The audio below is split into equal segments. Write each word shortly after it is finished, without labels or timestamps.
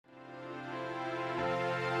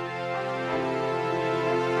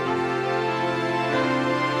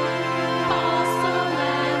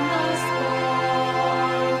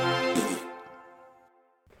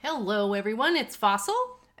Hello, everyone. It's Fossil.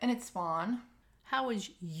 And it's Spawn. How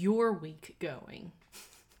is your week going?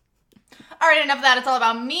 All right, enough of that. It's all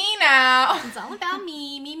about me now. It's all about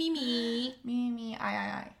me. Me,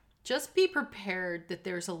 I. Just be prepared that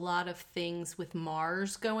there's a lot of things with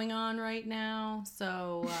Mars going on right now.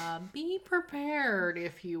 So be prepared,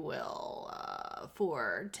 if you will,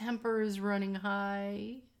 for tempers running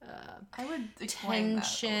high. I would explain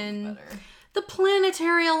tension. that a little better. The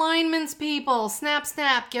planetary alignments, people. Snap,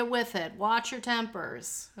 get with it. Watch your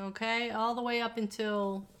tempers, okay? All the way up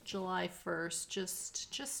until July 1st.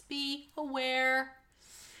 Just be aware.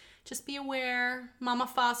 Just be aware. Mama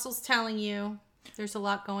Fossil's telling you there's a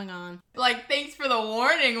lot going on. Like, thanks for the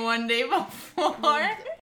warning one day before.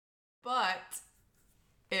 But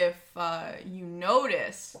if you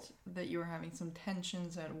noticed that you were having some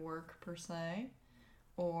tensions at work, per se,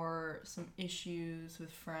 or some issues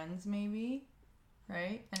with friends, maybe,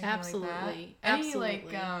 right? Anything Absolutely. Like that?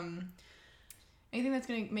 Absolutely. Anything that's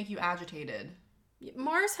going to make you agitated.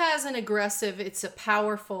 Mars has an aggressive, it's a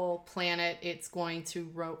powerful planet. It's going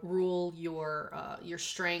to rule your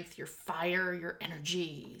strength, your fire, your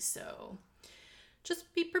energy. So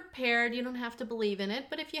just be prepared. You don't have to believe in it,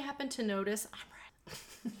 but if you happen to notice, I'm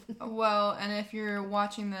right. Well, and if you're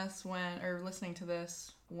watching this or listening to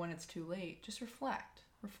this when it's too late, just reflect.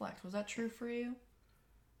 Was that true for you?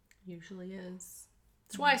 Usually is.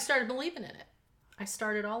 That's why I started believing in it. I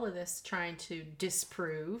started all of this trying to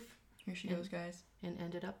disprove. Here she goes, guys. And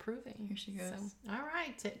ended up proving. Here she goes. So, all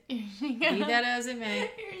right. Here she goes. Be that as it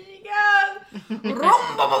may. Here she goes.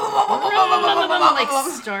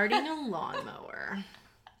 Like starting a lawnmower.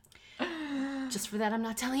 Just for that, I'm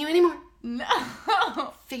not telling you anymore. No.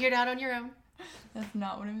 Figure it out on your own. That's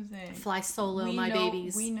not what I'm saying. Fly solo,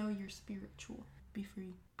 babies. We know you're spiritual. Be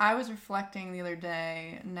free. I was reflecting the other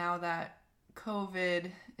day, now that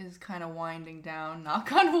COVID is kind of winding down,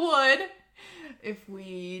 knock on wood, if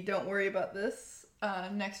we don't worry about this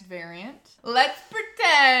next variant. Let's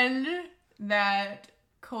pretend that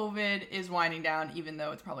COVID is winding down, even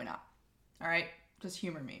though it's probably not. All right? Just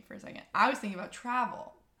humor me for a second. I was thinking about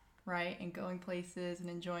travel, right? And going places and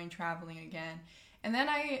enjoying traveling again. And then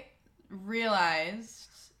I realized,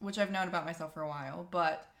 which I've known about myself for a while,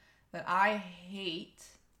 but that I hate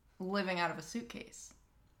living out of a suitcase.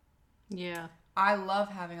 Yeah. I love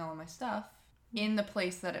having all of my stuff in the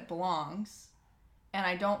place that it belongs, and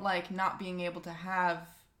I don't like not being able to have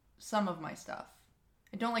some of my stuff.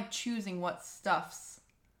 I don't like choosing what stuffs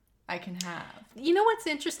I can have. You know what's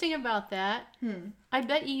interesting about that? I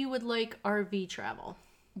bet you would like RV travel.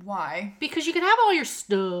 Why? Because you could have all your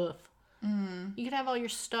stuff. You could have all your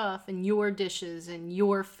stuff and your dishes and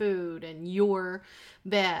your food and your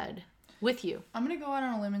bed with you. I'm going to go out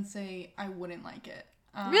on a limb and say I wouldn't like it.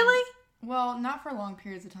 Really? Well, not for long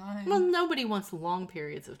periods of time. Well, nobody wants long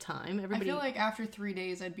periods of time. I feel like after 3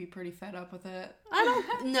 days, I'd be pretty fed up with it. I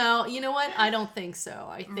don't know. You know what? I don't think so.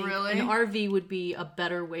 I think Really? an RV would be a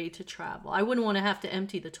better way to travel. I wouldn't want to have to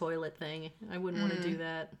empty the toilet thing. I wouldn't want to do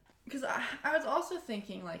that. Because I was also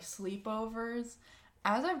thinking, like, sleepovers.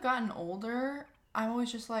 As I've gotten older, I'm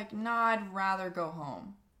always just like, nah, I'd rather go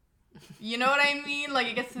home. You know what I mean? Like,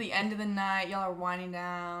 it gets to the end of the night, y'all are winding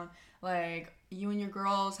down, like, you and your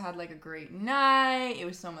girls had, like, a great night, it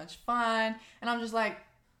was so much fun, and I'm just like,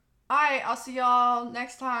 alright, I'll see y'all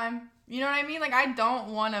next time. You know what I mean? Like, I don't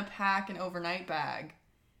want to pack an overnight bag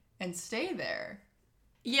and stay there.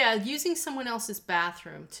 Yeah, using someone else's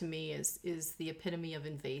bathroom to me is the epitome of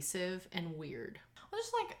invasive and weird. Well,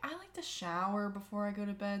 just like, I like to shower before I go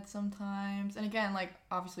to bed sometimes. And again, like,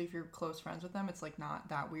 obviously if you're close friends with them, it's like not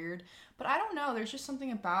that weird. But I don't know, there's just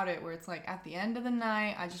something about it where it's like at the end of the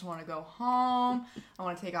night, I just want to go home. I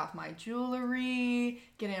want to take off my jewelry,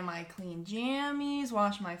 get in my clean jammies,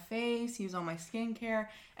 wash my face, use all my skincare.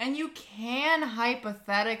 And you can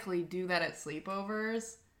hypothetically do that at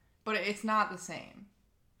sleepovers, but it's not the same.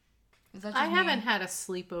 Is that just I me? haven't had a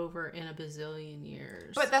sleepover in a bazillion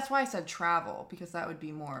years. But that's why I said travel, because that would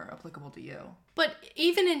be more applicable to you. But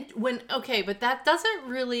even but that doesn't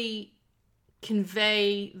really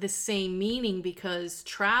convey the same meaning, because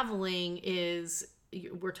traveling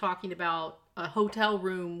we're talking about a hotel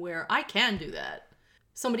room where I can do that.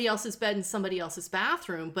 Somebody else's bed and somebody else's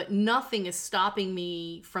bathroom, but nothing is stopping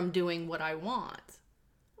me from doing what I want.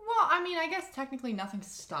 Well, I mean, I guess technically nothing's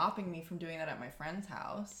stopping me from doing that at my friend's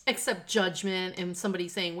house. Except judgment and somebody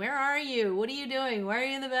saying, "Where are you? What are you doing? Why are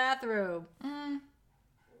you in the bathroom?"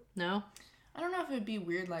 No? I don't know if it would be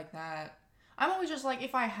weird like that. I'm always just like,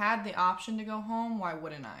 if I had the option to go home, why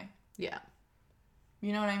wouldn't I? Yeah.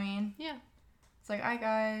 You know what I mean? Yeah. It's like, hi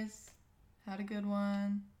guys, had a good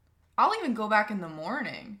one. I'll even go back in the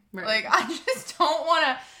morning. Right. Like, I just don't want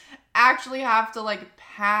to actually have to like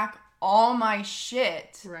pack all my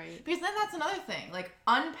shit. Right. Because then that's another thing. Like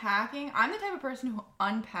unpacking, I'm the type of person who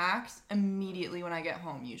unpacks immediately when I get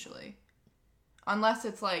home usually. Unless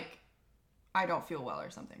it's like I don't feel well or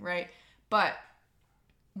something, right? But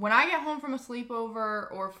when I get home from a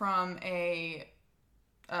sleepover or from a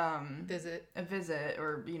visit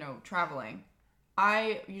or, you know, traveling,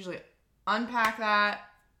 I usually unpack that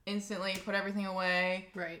instantly, put everything away.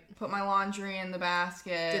 Right. Put my laundry in the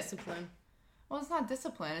basket. Discipline. Well, it's not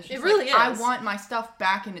discipline. It's just it really is. I want my stuff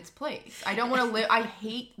back in its place. I don't want to live. I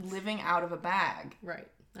hate living out of a bag. Right.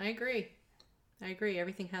 I agree.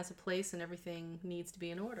 Everything has a place and everything needs to be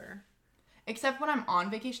in order. Except when I'm on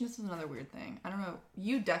vacation. This is another weird thing. I don't know.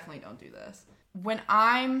 You definitely don't do this. When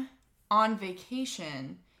I'm on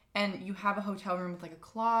vacation and you have a hotel room with like a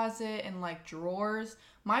closet and like drawers,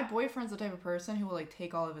 my boyfriend's the type of person who will like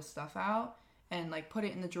take all of his stuff out and like put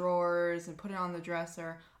it in the drawers and put it on the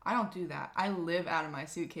dresser. I don't do that. I live out of my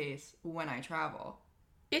suitcase when I travel.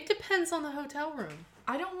 It depends on the hotel room.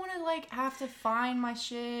 I don't want to like have to find my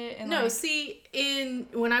shit and no, like... see,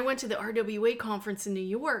 when I went to the RWA conference in New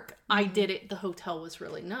York, I did it. The hotel was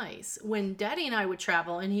really nice. When Daddy and I would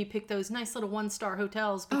travel, and he picked those nice little 1-star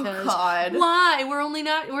hotels because why?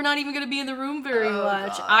 We're not even going to be in the room very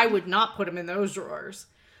much. God. I would not put them in those drawers.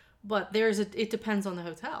 But it depends on the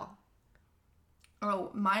hotel.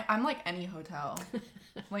 Oh, I'm like any hotel.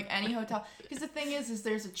 Like any hotel. Because the thing is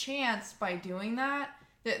there's a chance by doing that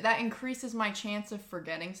increases my chance of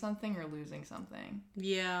forgetting something or losing something.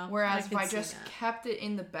 Yeah. Whereas if I just kept it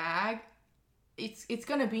in the bag, it's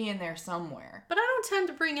going to be in there somewhere. But I don't tend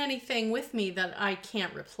to bring anything with me that I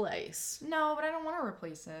can't replace. No, but I don't want to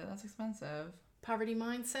replace it. That's expensive. Poverty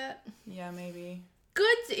mindset? Yeah, maybe.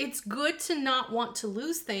 It's good to not want to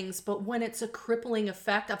lose things, but when it's a crippling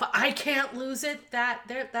effect of I can't lose it,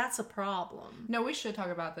 that's a problem. No, we should talk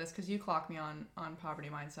about this because you clock me on poverty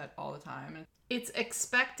mindset all the time. It's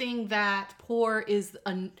expecting that poor is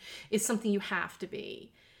something you have to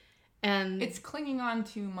be, and it's clinging on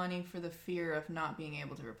to money for the fear of not being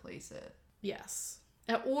able to replace it. Yes.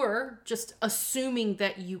 Or just assuming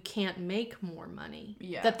that you can't make more money.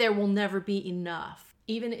 Yeah. That there will never be enough.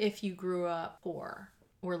 Even if you grew up poor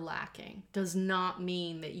or lacking, does not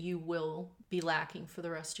mean that you will be lacking for the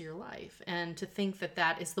rest of your life. And to think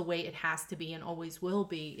that is the way it has to be and always will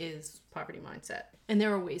be is poverty mindset. And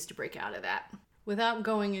there are ways to break out of that. Without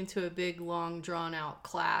going into a big, long, drawn-out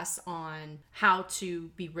class on how to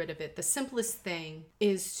be rid of it, the simplest thing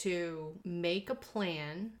is to make a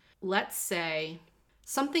plan. Let's say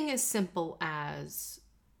something as simple as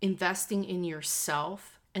investing in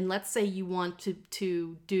yourself. And let's say you want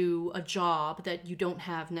to do a job that you don't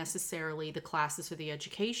have necessarily the classes or the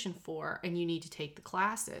education for, and you need to take the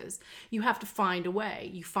classes. You have to find a way.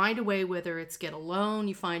 You find a way, whether it's get a loan,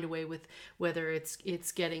 you find a way with whether it's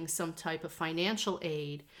getting some type of financial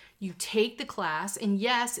aid. You take the class, and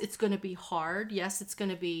yes, it's going to be hard. Yes, it's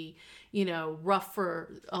going to be, rough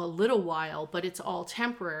for a little while, but it's all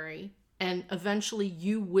temporary. And eventually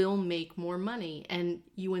you will make more money and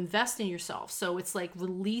you invest in yourself. So it's like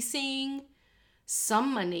releasing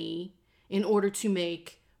some money in order to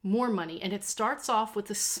make more money. And it starts off with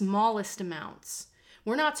the smallest amounts.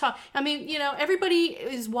 We're not talking, everybody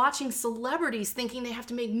is watching celebrities thinking they have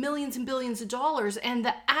to make millions and billions of dollars, and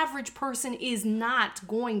the average person is not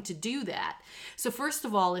going to do that. So first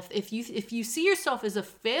of all, if you see yourself as a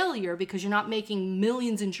failure because you're not making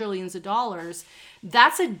millions and trillions of dollars,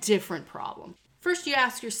 that's a different problem. First, you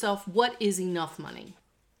ask yourself, what is enough money?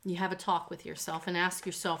 You have a talk with yourself and ask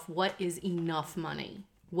yourself, what is enough money?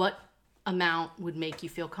 What amount would make you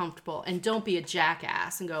feel comfortable? And don't be a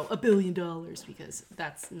jackass and go $1 billion, because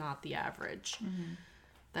that's not the average. Mm-hmm.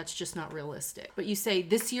 That's just not realistic. But you say,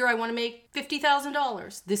 this year I want to make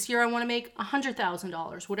 $50,000. This year I want to make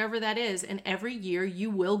 $100,000, whatever that is. And every year you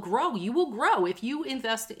will grow. You will grow if you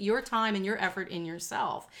invest your time and your effort in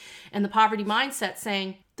yourself. And the poverty mindset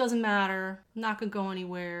saying, doesn't matter. I'm not going to go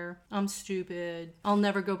anywhere. I'm stupid. I'll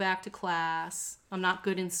never go back to class. I'm not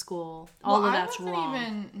good in school. All of that's wrong. I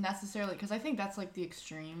wasn't even necessarily, because I think that's like the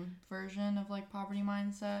extreme version of like poverty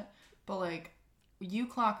mindset. But like, you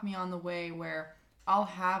clock me on the way where I'll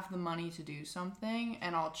have the money to do something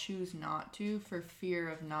and I'll choose not to for fear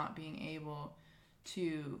of not being able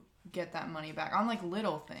to get that money back on like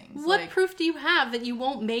little things. What proof do you have that you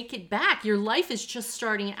won't make it back? Your life is just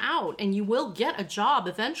starting out and you will get a job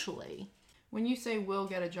eventually. When you say will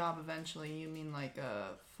get a job eventually, you mean like a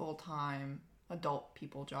full-time adult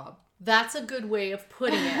people job. That's a good way of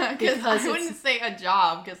putting it. Because I wouldn't say a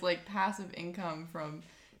job, because like passive income from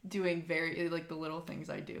doing very like the little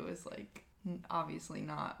things I do is like obviously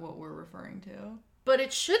not what we're referring to. But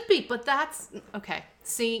it should be. But that's okay.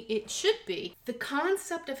 See, it should be. The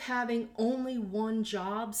concept of having only one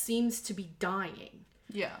job seems to be dying.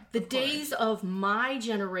 Yeah. The days of my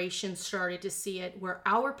generation started to see it, where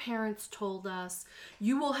our parents told us,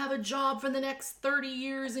 you will have a job for the next 30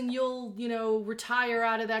 years and you'll, retire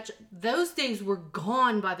out of that. Those days were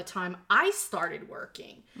gone by the time I started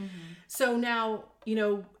working. Mm-hmm. So now,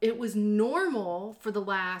 it was normal for the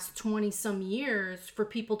last 20 some years for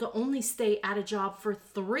people to only stay at a job for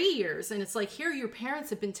 3 years. And it's like, here your parents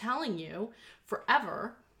have been telling you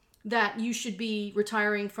forever that you should be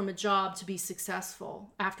retiring from a job to be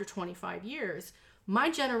successful after 25 years.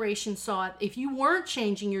 My generation saw it. If you weren't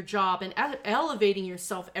changing your job and elevating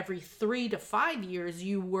yourself every 3 to 5 years,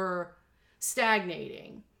 you were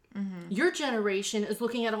stagnating. Mm-hmm. Your generation is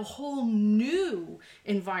looking at a whole new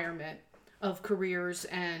environment of careers,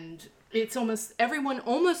 and it's everyone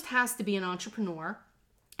almost has to be an entrepreneur,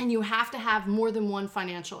 and you have to have more than one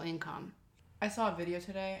financial income. I saw a video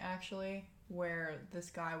today, actually, where this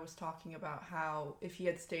guy was talking about how if he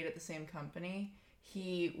had stayed at the same company,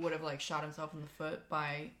 he would have shot himself in the foot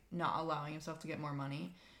by not allowing himself to get more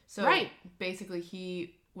money. So basically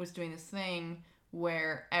he was doing this thing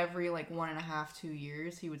where every 1.5, 2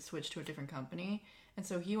 years he would switch to a different company. And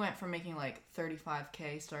so he went from making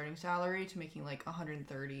 $35K starting salary to making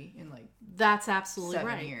 $130 in that's absolutely 7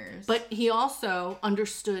 right. years. But he also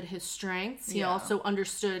understood his strengths. He also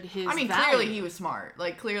understood his value. Clearly he was smart.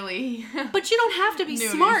 Clearly. But you don't have to be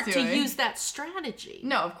smart to use that strategy.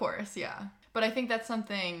 No, of course, yeah. But I think that's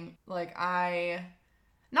something not that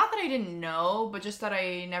I didn't know, but just that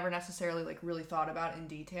I never necessarily really thought about in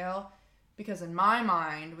detail. Because in my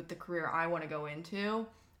mind, with the career I want to go into,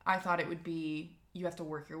 I thought it would be you have to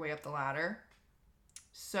work your way up the ladder.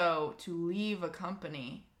 So to leave a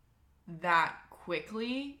company that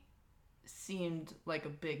quickly seemed like a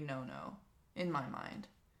big no-no in my mind.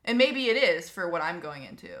 And maybe it is for what I'm going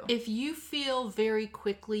into. If you feel very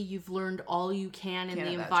quickly you've learned all you can in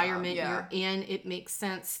the environment you're in, it makes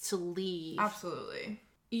sense to leave. Absolutely.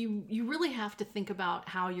 You really have to think about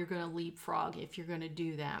how you're going to leapfrog if you're going to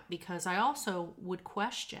do that. Because I also would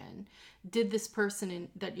question, did this person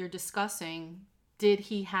that you're discussing, did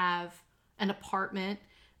he have an apartment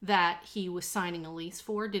that he was signing a lease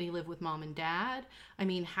for? Did he live with mom and dad? I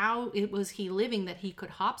mean, how was he living that he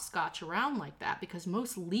could hopscotch around like that? Because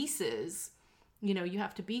most leases, you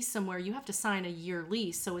have to be somewhere, you have to sign a year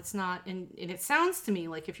lease. So it's not, and it sounds to me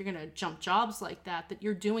like if you're going to jump jobs like that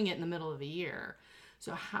you're doing it in the middle of a year.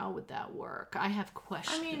 So how would that work? I have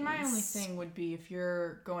questions. My only thing would be if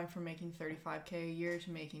you're going from making $35K a year to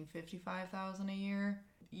making $55,000 a year,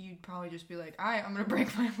 you'd probably just be like, all right, I'm going to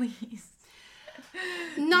break my lease.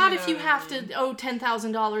 Not if you have to owe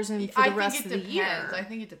 $10,000 for the rest of the year. I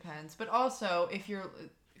think it depends. But also,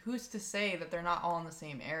 who's to say that they're not all in the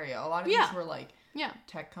same area? A lot of these were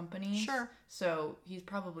tech companies. Sure. So he's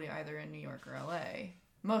probably either in New York or LA.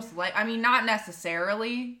 Most likely, not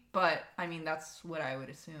necessarily, but that's what I would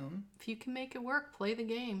assume. If you can make it work, play the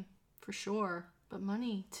game, for sure. But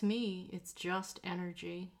money, to me, it's just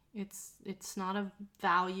energy. It's not a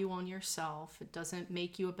value on yourself. It doesn't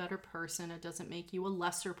make you a better person. It doesn't make you a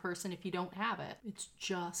lesser person if you don't have it. It's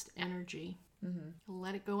just energy. Mm-hmm.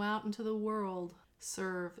 Let it go out into the world.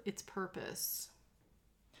 Serve its purpose.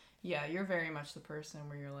 Yeah, you're very much the person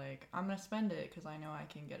where you're like, I'm going to spend it because I know I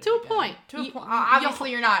can get it to a point.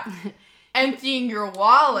 Obviously, you're not emptying your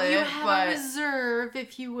wallet. You have a reserve,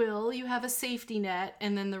 if you will. You have a safety net,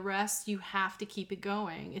 and then the rest, you have to keep it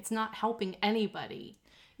going. It's not helping anybody.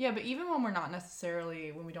 Yeah, but even when we don't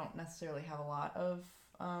necessarily have a lot of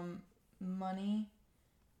money,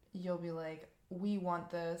 you'll be like, we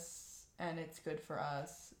want this. And it's good for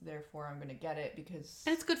us, therefore I'm going to get it because...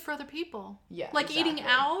 And it's good for other people. Yeah, Eating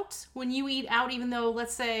out, when you eat out, even though,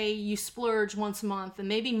 let's say, you splurge once a month and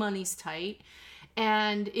maybe money's tight,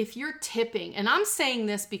 and if you're tipping, and I'm saying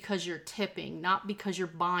this because you're tipping, not because you're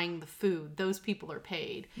buying the food, those people are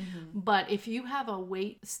paid, but if you have a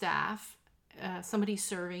wait staff, somebody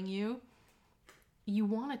serving you, you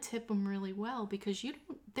want to tip them really well because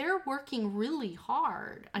they're working really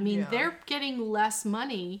hard. They're getting less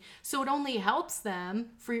money, so it only helps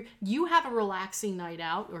them you have a relaxing night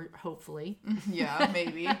out, or hopefully. Yeah,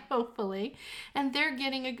 maybe. Hopefully. And they're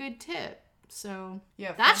getting a good tip. So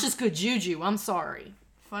yeah, that's just good juju. I'm sorry.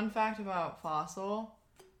 Fun fact about Fossil.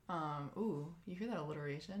 You hear that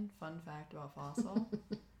alliteration? Fun fact about Fossil.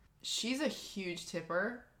 She's a huge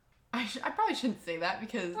tipper. I probably shouldn't say that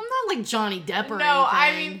because... I'm not like Johnny Depp or anything. No,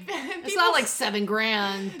 I mean... It's not like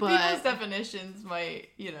 $7,000, but... People's definitions might,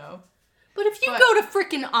 But if you go to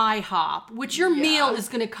freaking IHOP, which your meal is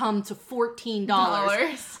going to come to $14,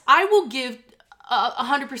 I will give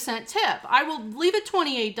 100% tip. I will leave it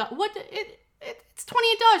 $28. It's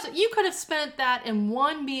 $28. You could have spent that in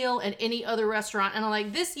one meal at any other restaurant. And I'm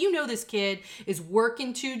like, this kid is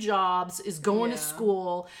working 2 jobs, is going to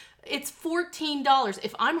school. It's $14.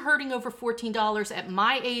 If I'm hurting over $14 at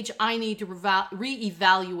my age, I need to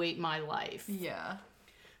reevaluate my life. Yeah.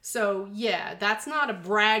 So, yeah, that's not a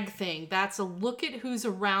brag thing. That's a look at who's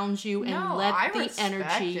around you and let the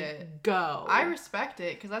energy go. I respect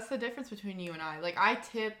it because that's the difference between you and I. Like, I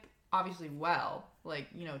tip obviously well, like,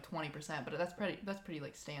 20%, but that's pretty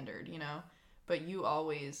like standard, But you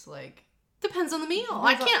always like depends on the meal.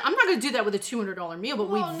 I'm not going to do that with a $200 meal, but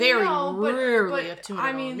we very rarely have $200 meals.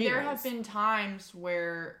 I mean, there have been times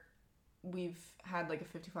where we've had like a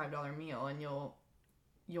 $55 meal and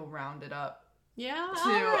you'll round it up. Yeah, to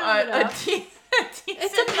a decent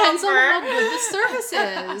it depends on how good the service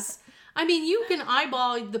is. I mean, you can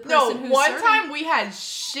eyeball the person who's one serving. time we had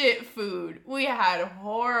shit food. We had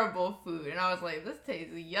horrible food. And I was like, this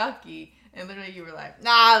tastes yucky. And literally you were like,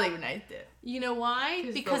 nah, I'll leave a nice tip. You know why?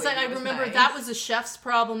 Because I remember that was the chef's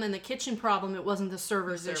problem and the kitchen problem. It wasn't the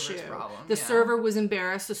server's issue. The server was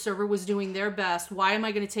embarrassed. The server was doing their best. Why am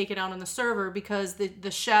I going to take it out on the server? Because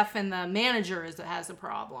the chef and the manager has a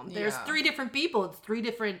problem. There's 3 different people. It's 3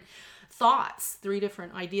 different thoughts, 3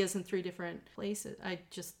 different ideas in 3 different places.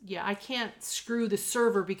 I can't screw the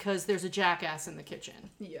server because there's a jackass in the kitchen.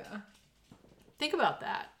 Yeah. Think about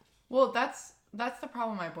that. Well, that's the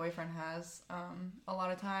problem my boyfriend has a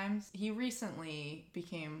lot of times. He recently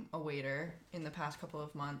became a waiter in the past couple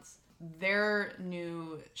of months. Their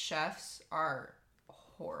new chefs are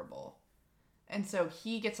horrible. And so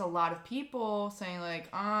he gets a lot of people saying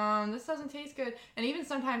like, this doesn't taste good. And even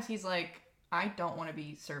sometimes he's like, I don't want to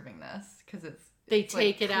be serving this because they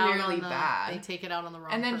take it out on bad. They take it out on the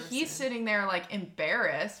wrong And then person. he's sitting there like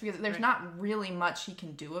embarrassed because there's not really much he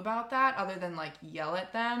can do about that other than like yell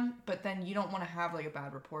at them. But then you don't want to have like a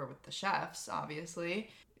bad rapport with the chefs, obviously.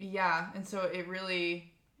 Yeah, and so it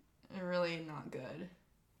really not good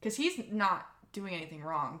because he's not doing anything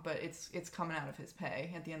wrong, but it's coming out of his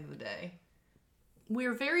pay at the end of the day.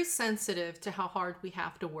 We're very sensitive to how hard we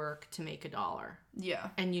have to work to make $1. Yeah.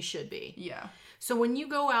 And you should be. Yeah. So when you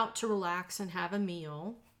go out to relax and have a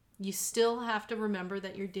meal, you still have to remember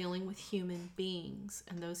that you're dealing with human beings.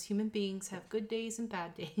 And those human beings have good days and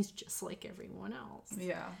bad days, just like everyone else.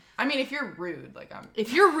 Yeah. I mean, if you're rude,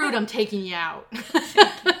 If you're rude, I'm taking you out.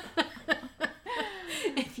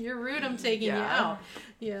 If you're rude, I'm taking you out.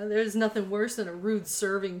 Yeah, there's nothing worse than a rude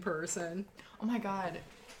serving person. Oh my God.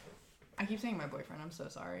 I keep saying my boyfriend, I'm so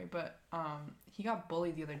sorry, but he got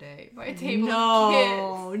bullied the other day by a table of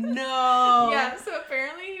kids. No. Yeah, so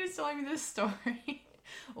apparently he was telling me this story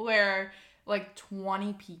where like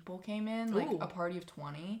 20 people came in, like a party of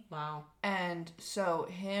 20. Wow. And so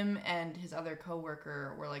him and his other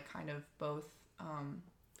coworker were like kind of both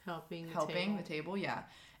helping the table, yeah.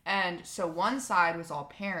 And so one side was all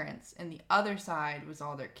parents and the other side was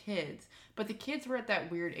all their kids. But the kids were at that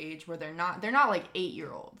weird age where they're not like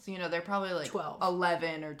 8-year-olds. They're probably like 12.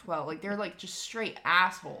 11 or 12. Like they're like just straight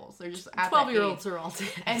assholes. They're just at 12-year-olds are all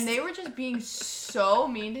dicks. And they were just being so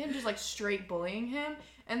mean to him, just like straight bullying him.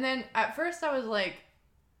 And then at first I was like,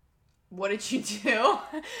 what did you do?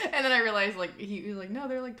 And then I realized like he was like, no,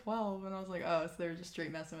 they're like 12. And I was like, oh, so they were just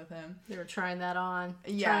straight messing with him. They were trying that on.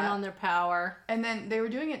 Yeah. Trying on their power. And then they were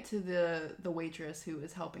doing it to the waitress who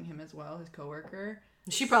was helping him as well, his coworker.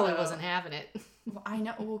 She probably wasn't having it. Well, I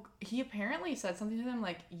know. Well, he apparently said something to them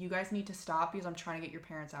like, you guys need to stop because I'm trying to get your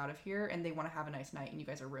parents out of here and they want to have a nice night and you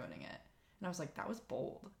guys are ruining it. And I was like, that was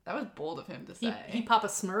bold. That was bold of him to say. He Papa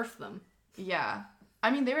Smurfed them. Yeah. I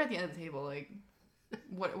mean, they were at the end of the table. Like,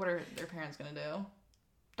 what are their parents going to do?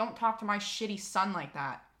 Don't talk to my shitty son like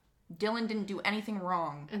that. Dylan didn't do anything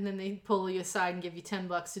wrong. And then they pull you aside and give you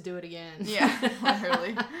 $10 to do it again. Yeah,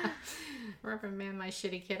 literally. Reprimand my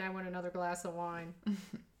shitty kid. I want another glass of wine.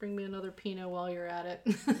 Bring me another Pinot while you're at it.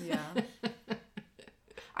 Yeah.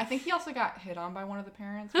 I think he also got hit on by one of the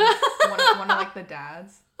parents. One of like the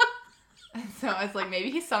dads. And so I was like, maybe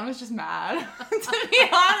his son was just mad, to be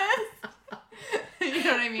honest. You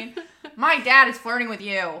know what I mean? My dad is flirting with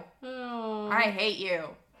you. Oh. I hate you.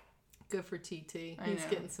 Good for TT. He's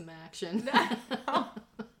getting some action.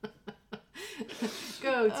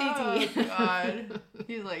 Go, TT. Oh, God.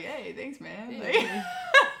 He's like, hey, thanks, man. Hey.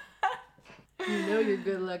 You know you're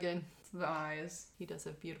good looking. It's the eyes. He does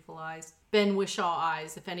have beautiful eyes. Ben Whishaw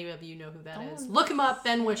eyes, if any of you know who that is. Look him up,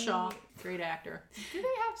 Ben Whishaw. Great actor. Do they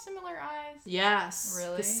have similar eyes? Yes.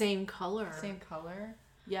 Really? The same color. Same color?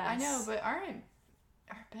 Yes. I know, but are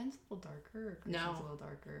Ben's a little darker or Christian's No. a little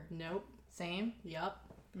darker? Nope. Same? Yep.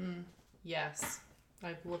 Mm. Yes.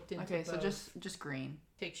 I've looked into Okay, so both. just green.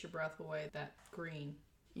 Takes your breath away, that green.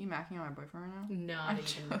 Are you macking on my boyfriend right now?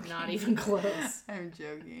 Not even close. I'm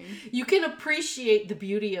joking. You can appreciate the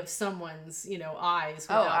beauty of someone's, eyes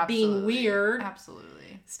without being weird.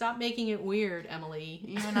 Absolutely. Stop making it weird, Emily.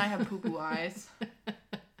 You and I have poo-poo eyes.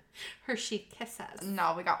 Hershey Kisses.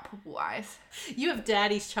 No, we got poo-poo eyes. You have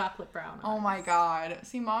Daddy's chocolate brown eyes. Oh my god.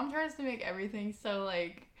 See, Mom tries to make everything so,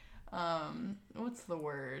 like, what's the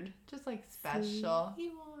word? Just, like, special.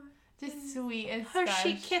 Just sweet and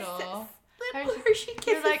Hershey special. Kisses. Hershey Kisses.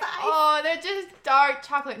 You're like, eyes. oh, they're just dark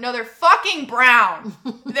chocolate. No, they're fucking brown.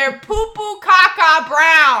 They're poo-poo caca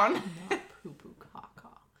brown. Not poo-poo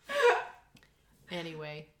caca.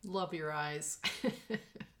 Anyway, love your eyes.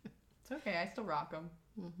 It's okay. I still rock them.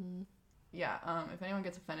 Mm-hmm. Yeah, if anyone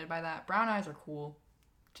gets offended by that, brown eyes are cool.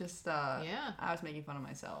 Just, yeah. I was making fun of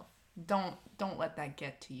myself. Don't let that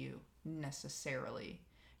get to you, necessarily.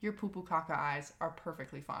 Your poo-poo caca eyes are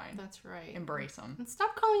perfectly fine. That's right. Embrace them. And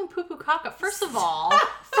stop calling him poo-poo caca. First of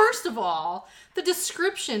all, the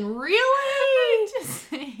description, really? Just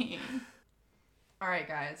saying. All right,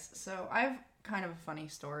 guys. So I have kind of a funny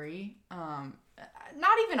story.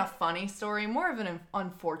 Not even a funny story, more of an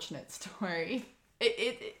unfortunate story.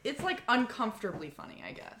 It's like uncomfortably funny,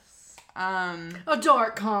 I guess. A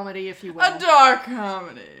dark comedy, if you will. A dark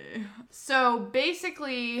comedy. So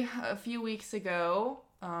basically, a few weeks ago,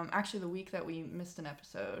 actually the week that we missed an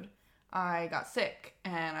episode, I got sick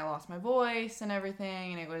and I lost my voice and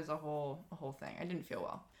everything, and it was a whole thing. I didn't feel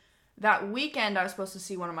well. That weekend, I was supposed to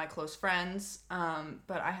see one of my close friends,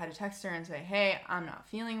 but I had to text her and say, hey, I'm not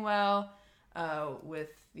feeling well. With,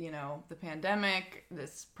 the pandemic,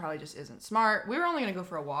 this probably just isn't smart. We were only going to go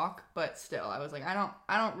for a walk, but still, I was like, I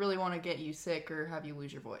don't really want to get you sick or have you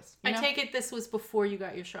lose your voice. I take it this was before you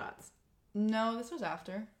got your shots. No, this was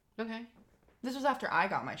after. Okay. This was after I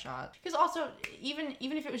got my shot. Because also, even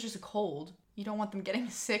if it was just a cold, you don't want them getting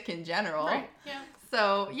sick in general. Right, yeah.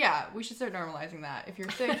 So, yeah, we should start normalizing that. If you're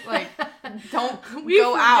sick, like, don't we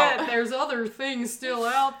go out. There's other things still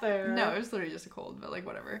out there. No, it was literally just a cold, but, like,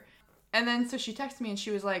 whatever. And then, so she texted me and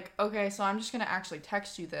she was like, okay, so I'm just going to actually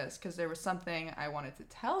text you this because there was something I wanted to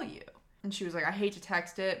tell you. And she was like, I hate to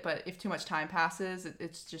text it, but if too much time passes,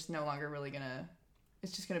 it's just no longer really going to,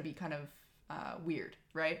 it's just going to be kind of weird,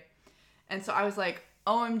 right? And so I was like,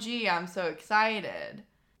 OMG, I'm so excited.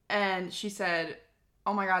 And she said,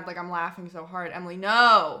 oh my God, like, I'm laughing so hard. Emily,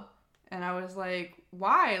 no. And I was like,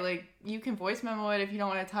 why? Like, you can voice memo it if you don't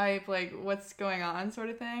want to type, like, what's going on, sort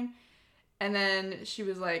of thing. And then she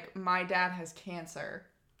was like, my dad has cancer.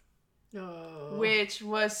 Oh. Which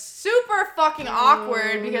was super fucking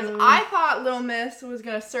awkward because I thought Little Miss was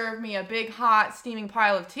going to serve me a big, hot, steaming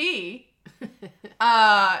pile of tea.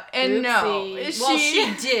 And no.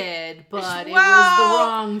 She did, but it was the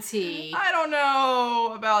wrong tea. I don't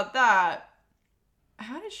know about that.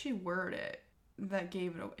 How did she word it that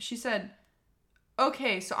gave it away? She said,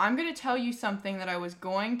 okay, so I'm going to tell you something that I was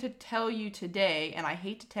going to tell you today, and I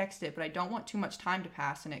hate to text it, but I don't want too much time to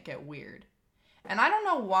pass and it get weird. And I don't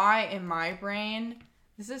know why in my brain,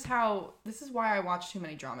 this is why I watch too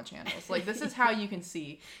many drama channels. Like, this is how you can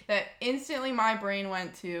see that instantly my brain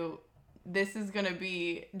went to, this is going to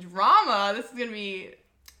be drama. This is going to be...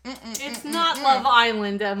 It's not Love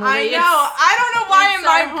Island, Emily. I know. I don't know why in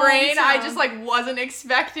my brain I just, like, wasn't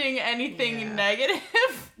expecting anything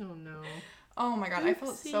negative. Oh, no. Oh, my God. I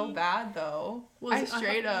felt so bad, though. I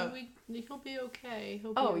straight up... He'll be okay.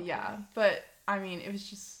 Yeah. But, I mean, it was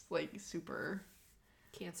just, like, super...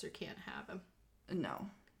 Cancer can't have him. No,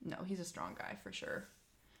 he's a strong guy for sure.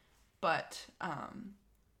 But,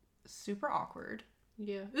 super awkward.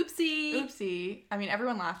 Yeah. Oopsie. I mean,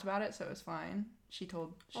 everyone laughed about it, so it was fine. She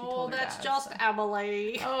told her that's dad, just so.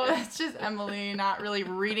 Emily. Oh, that's just Emily not really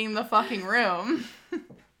reading the fucking room.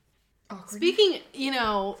 Speaking,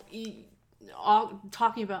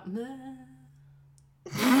 talking about... What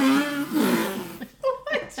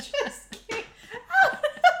just came out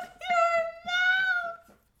of your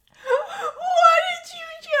mouth? What did you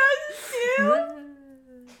just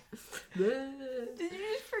do? Did you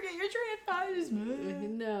just forget your train of thought?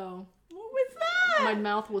 No. What was that? My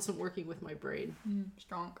mouth wasn't working with my brain.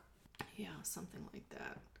 Strong. Yeah, something like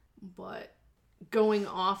that. But going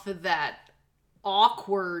off of that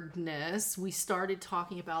awkwardness, we started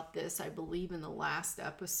talking about this, I believe, in the last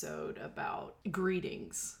episode about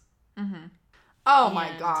greetings. Mm-hmm. Oh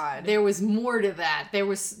my God. There was more to that.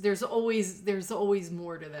 There's always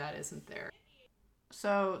more to that, isn't there?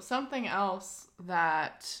 So something else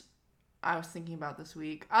that I was thinking about this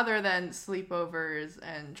week, other than sleepovers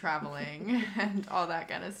and traveling and all that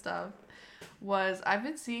kind of stuff, was I've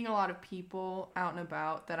been seeing a lot of people out and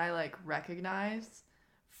about that I, like, recognize.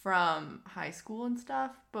 from high school and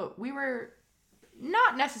stuff, but we were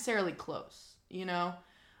not necessarily close, you know?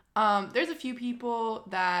 There's a few people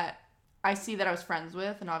that I see that I was friends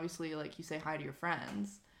with, and obviously, like, you say hi to your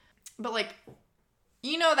friends. But, like,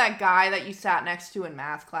 you know that guy that you sat next to in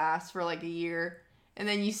math class for, like, a year, and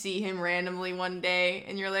then you see him randomly one day,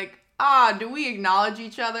 and you're like, do we acknowledge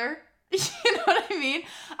each other? You know what I mean?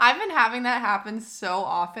 I've been having that happen so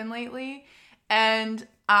often lately, and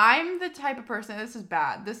I'm the type of person, this is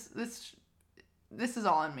bad, this is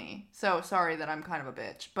all on me, so sorry that I'm kind of a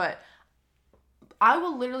bitch, but I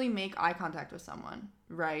will literally make eye contact with someone,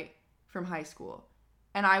 right, from high school,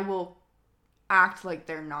 and I will act like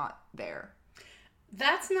they're not there.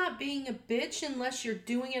 That's not being a bitch unless you're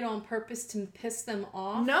doing it on purpose to piss them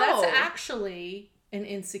off. No. That's actually an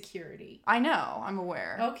insecurity. I know, I'm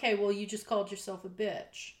aware. Okay, well, you just called yourself a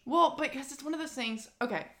bitch. Well, because it's one of those things,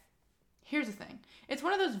 okay, here's the thing. It's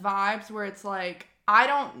one of those vibes where it's like, I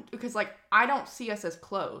don't see us as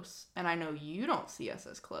close, and I know you don't see us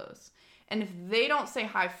as close. And if they don't say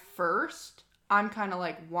hi first, I'm kind of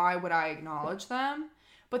like, why would I acknowledge them?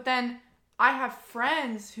 But then I have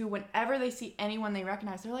friends who, whenever they see anyone they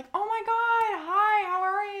recognize, they're like, oh my God, hi, how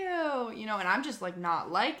are you? You know, and I'm just like not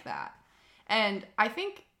like that. And I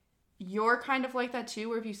think you're kind of like that too,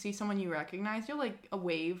 where if you see someone you recognize, you'll like a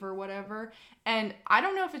wave or whatever. And I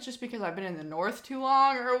don't know if it's just because I've been in the North too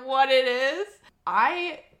long or what it is.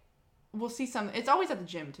 I will see it's always at the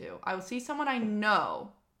gym too. I will see someone I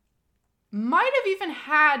know, might have even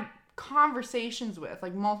had conversations with,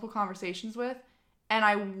 like multiple conversations with, and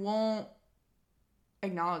I won't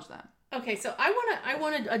acknowledge them. Okay, so I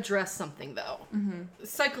want to address something though. Mm-hmm.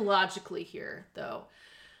 Psychologically here though.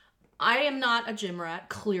 I am not a gym rat,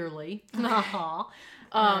 clearly. Right.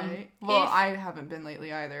 Well, I haven't been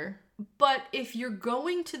lately either. But if you're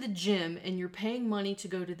going to the gym and you're paying money to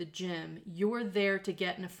go to the gym, you're there to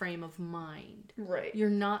get in a frame of mind. Right. You're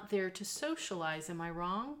not there to socialize, am I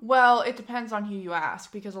wrong? Well, it depends on who you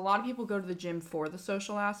ask, because a lot of people go to the gym for the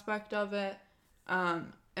social aspect of it.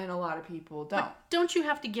 And a lot of people don't. But don't you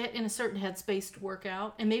have to get in a certain headspace to work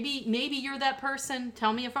out? And maybe you're that person.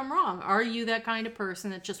 Tell me if I'm wrong. Are you that kind of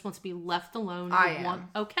person that just wants to be left alone? I am.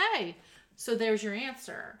 Okay. So there's your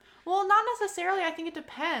answer. Well, not necessarily. I think it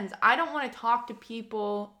depends. I don't want to talk to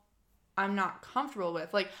people I'm not comfortable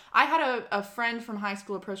with. Like, I had a friend from high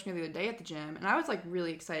school approach me the other day at the gym, and I was, like,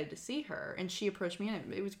 really excited to see her. And she approached me,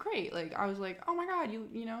 and it was great. Like, I was like, oh, my God,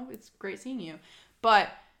 you know, it's great seeing you. But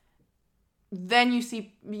then you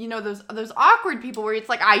see, you know, those awkward people where it's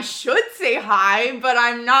like, I should say hi, but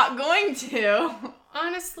I'm not going to.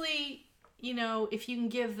 Honestly, you know, if you can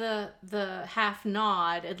give the half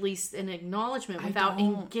nod, at least an acknowledgement without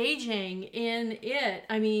engaging in it.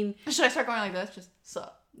 I mean, should I start going like this? Just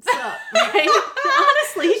sup. Sup, right?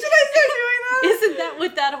 Honestly, should I start doing that? Isn't that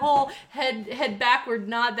what that whole head backward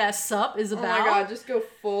nod, that sup is about? Oh my God, just go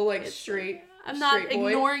full like straight. I'm not boy.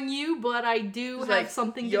 Ignoring you, but I do just have like,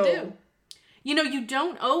 something to do. You know, you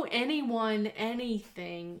don't owe anyone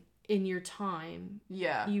anything in your time.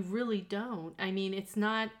 Yeah. You really don't. I mean,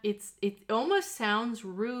 it almost sounds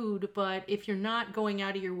rude, but if you're not going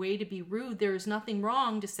out of your way to be rude, there's nothing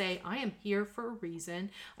wrong to say, I am here for a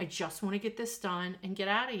reason. I just want to get this done and get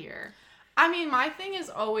out of here. I mean, my thing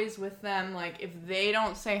is always with them, like, if they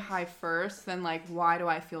don't say hi first, then, like, why do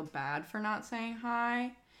I feel bad for not saying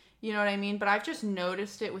hi? You know what I mean? But I've just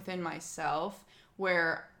noticed it within myself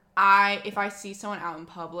where if I see someone out in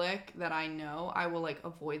public that I know, I will, like,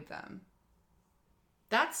 avoid them.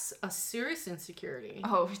 That's a serious insecurity.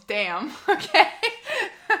 Oh, damn. Okay.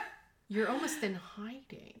 You're almost in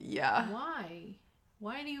hiding. Yeah. Why?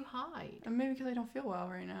 Why do you hide? Maybe because I don't feel well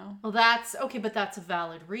right now. Well, that's okay, but that's a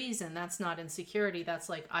valid reason. That's not insecurity. That's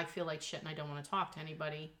like, I feel like shit and I don't want to talk to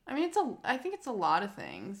anybody. I mean, I think it's a lot of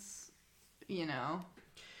things, you know.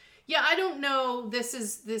 Yeah, I don't know.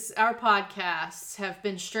 Our podcasts have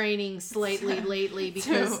been straining slightly lately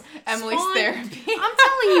because Emily's Spawn, therapy. I'm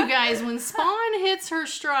telling you guys, when Spawn hits her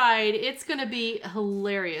stride, it's gonna be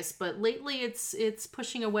hilarious. But lately, it's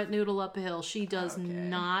pushing a wet noodle up a hill. She does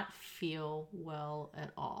not feel well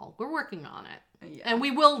at all. We're working on it, and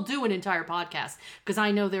we will do an entire podcast because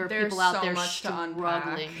I know there's people out there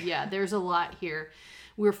struggling. Yeah, there's a lot here.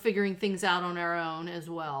 We're figuring things out on our own as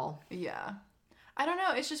well. Yeah. I don't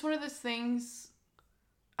know. It's just one of those things.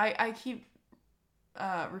 I keep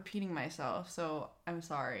repeating myself, so I'm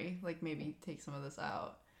sorry. Like, maybe take some of this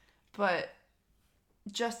out. But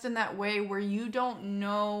just in that way where you don't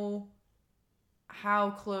know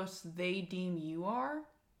how close they deem you are.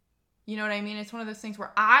 You know what I mean? It's one of those things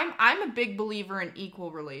where I'm a big believer in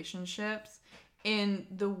equal relationships in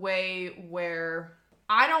the way where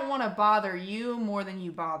I don't want to bother you more than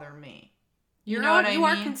you bother me. You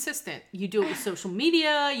are consistent. You do it with social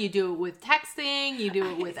media. You do it with texting. You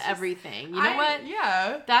do it with everything. You know what?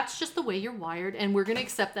 Yeah. That's just the way you're wired, and we're gonna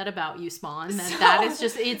accept that about you, Spawn. That is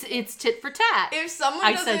just it's tit for tat. If someone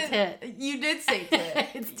I said tit. You did say tit.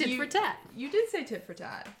 It's tit for tat. You did say tit for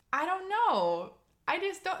tat. I don't know. I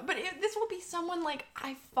just don't. But this will be someone like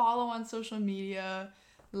I follow on social media,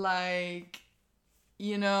 like,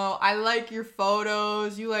 you know, I like your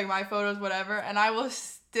photos, you like my photos, whatever, and I will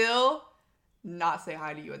still not say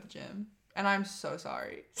hi to you at the gym. And I'm so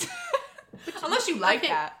sorry. Unless you like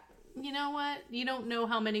that. You know what? You don't know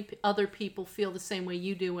how many other people feel the same way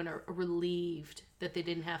you do and are relieved that they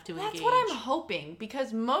didn't have to engage. That's what I'm hoping,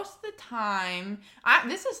 because most of the time,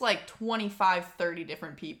 this is like 25, 30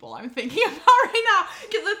 different people I'm thinking about right now.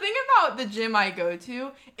 Because the thing about the gym I go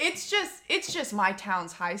to, it's just my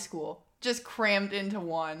town's high school, just crammed into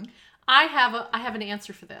one. I have an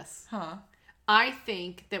answer for this. Huh? I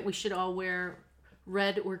think that we should all wear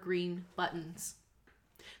red or green buttons.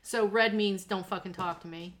 So red means don't fucking talk to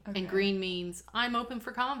me, and green means I'm open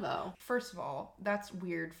for convo. First of all, that's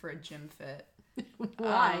weird for a gym fit.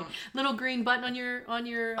 Why? Little green button on your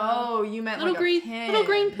oh, you meant little like green a pin. little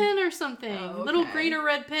green pin or something. Oh, okay. Little green or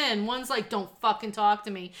red pin. One's like don't fucking talk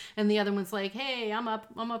to me, and the other one's like, hey, I'm up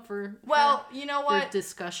for you know what? For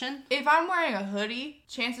discussion. If I'm wearing a hoodie,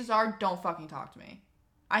 chances are don't fucking talk to me.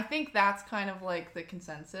 I think that's kind of like the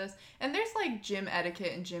consensus. And there's like gym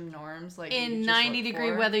etiquette and gym norms. Like in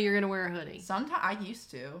 90-degree weather, you're going to wear a hoodie. Sometimes I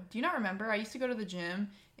used to. Do you not remember? I used to go to the gym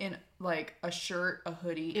in like a shirt, a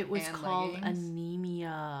hoodie, it was and called leggings.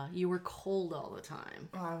 anemia. You were cold all the time.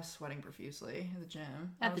 Oh, I was sweating profusely at the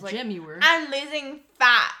gym. At the gym you were. I'm losing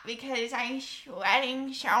fat because I'm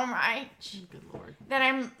sweating so much. Good Lord. That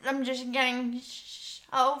I'm just getting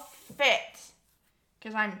so fit.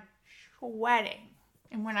 Because I'm sweating.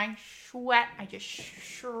 And when I sweat, I just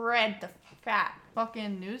shred the fat.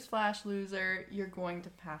 Fucking newsflash, loser. You're going to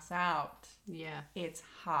pass out. Yeah. It's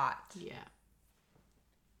hot. Yeah.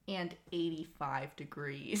 And 85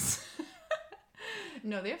 degrees.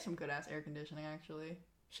 No, they have some good-ass air conditioning, actually.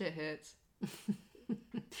 Shit hits.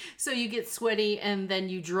 So you get sweaty and then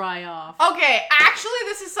you dry off. Okay, actually,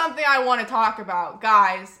 this is something I want to talk about.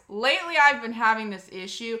 Guys, lately I've been having this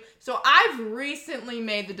issue. So I've recently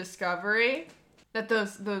made the discovery that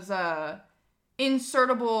those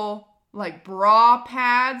insertable like bra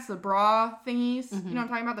pads, the bra thingies, you know what I'm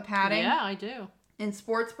talking about, the padding? Yeah, I do. In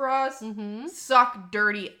sports bras, suck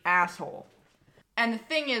dirty asshole. And the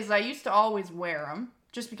thing is, I used to always wear them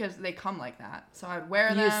just because they come like that. So I'd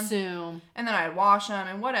wear them. You assume. And then I'd wash them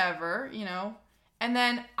and whatever, you know. And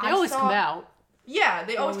then they always come out. Yeah,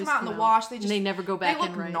 they always come out in the wash. They never go back in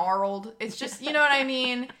right. They look gnarled. It's just, you know what I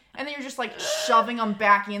mean? And then you're just like shoving them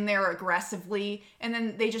back in there aggressively. And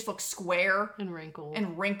then they just look square. And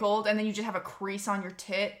wrinkled. And then you just have a crease on your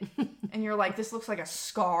tit. And you're like, this looks like a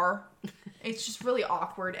scar. It's just really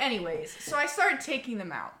awkward. Anyways, so I started taking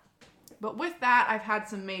them out. But with that, I've had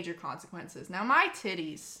some major consequences. Now, my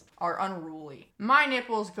titties are unruly. My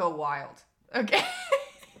nipples go wild. Okay?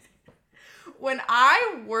 When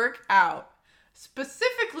I work out,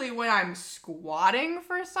 specifically when I'm squatting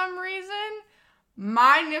for some reason,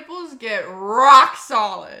 my nipples get rock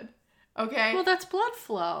solid. Okay? Well, that's blood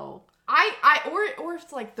flow. Or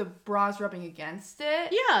it's like the bra's rubbing against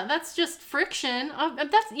it. Yeah, that's just friction.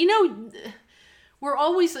 That's, we're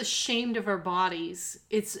always ashamed of our bodies.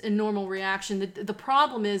 It's a normal reaction. The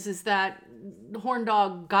problem is that horn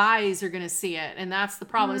dog guys are going to see it, and that's the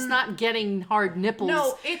problem. It's not getting hard nipples.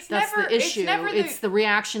 No, that's the issue. It's the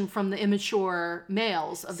reaction from the immature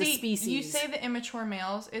males of the species. You say the immature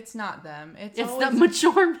males. It's not them. It's always, the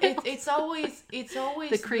mature males. It's always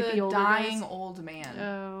the creepy the dying old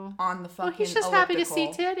man on the fucking. Well, he's just happy to see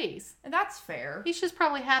titties. And that's fair. He's just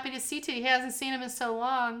probably happy to see titties. He hasn't seen them in so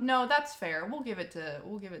long. No, that's fair. We'll give it to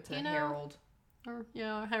Harold. Or,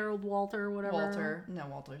 Harold Walter or whatever. Walter. No,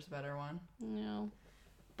 Walter's a better one. Yeah.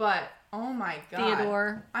 But, oh my God.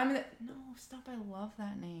 Theodore. No, stop. I love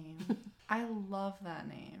that name. I love that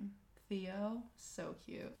name. Theo. So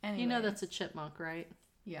cute. Anyways. You know that's a chipmunk, right?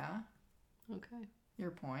 Yeah. Okay. Your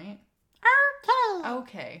point? Okay.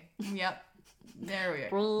 Okay. Yep. There we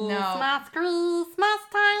go. No. Christmas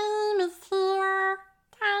time is here.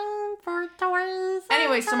 Time for toys.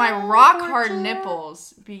 Anyway, so my rock hard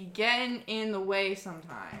nipples be getting in the way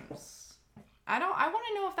sometimes. I want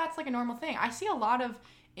to know if that's like a normal thing. I see a lot of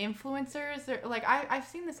influencers. They're like, I've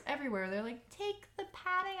seen this everywhere. They're like, take the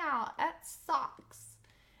padding out. That sucks.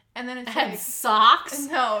 And then it's Had like... socks?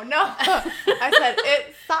 No. I said,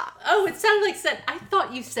 it sucks. Oh, it sounded like I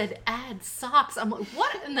thought you said add socks. I'm like,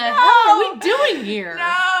 what in the hell are we doing here?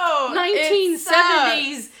 No.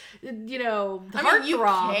 1970s, heartthrob. You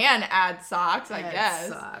can add socks, I guess.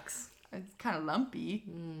 Socks. It's kind of lumpy.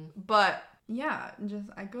 But, yeah,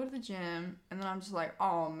 I go to the gym, and then I'm just like,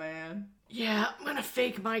 oh, man. Yeah, I'm going to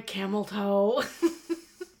fake my camel toe.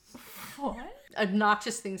 What?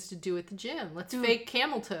 Obnoxious things to do at the gym. Let's fake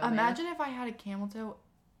camel toe. Imagine if I had a camel toe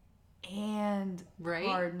and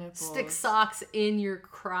hard nipples. Stick socks in your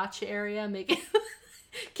crotch area.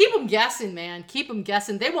 Keep them guessing, man. Keep them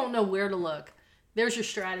guessing. They won't know where to look. There's your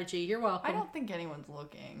strategy. You're welcome. I don't think anyone's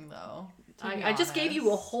looking, though. I just gave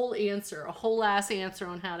you a whole ass answer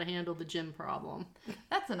on how to handle the gym problem.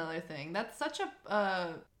 That's another thing. That's such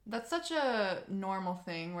a normal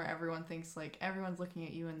thing where everyone thinks like everyone's looking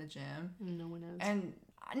at you in the gym. No one is. And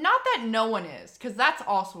not that no one is, because that's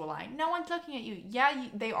also a lie. No one's looking at you. Yeah,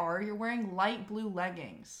 they are. You're wearing light blue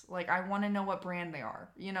leggings. Like, I want to know what brand they are.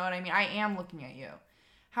 You know what I mean? I am looking at you.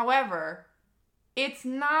 However, it's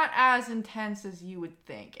not as intense as you would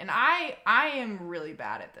think. And I am really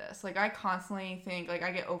bad at this. Like, I constantly think, like,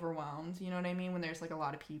 I get overwhelmed. You know what I mean? When there's, like, a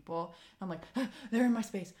lot of people. I'm like, they're in my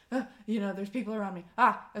space. There's people around me.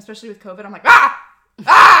 Especially with COVID. I'm like,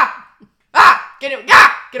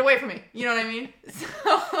 get away from me. You know what I mean? So,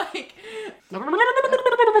 like,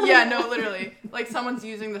 yeah, no, literally. Like, someone's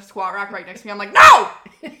using the squat rack right next to me. I'm like, no!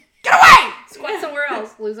 Get away! Squat somewhere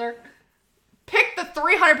else, loser. Pick the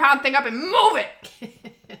 300-pound thing up and move it!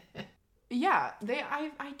 Yeah,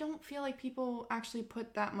 I don't feel like people actually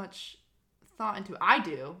put that much thought into it. I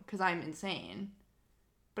do, because I'm insane.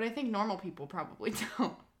 But I think normal people probably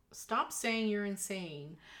don't. Stop saying you're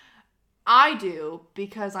insane. I do,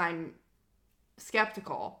 because I'm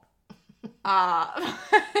skeptical.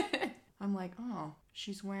 I'm like, oh,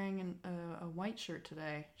 she's wearing a white shirt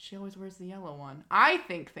today. She always wears the yellow one. I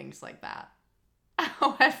think things like that.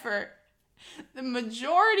 However, the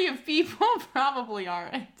majority of people probably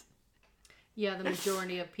aren't. Yeah, the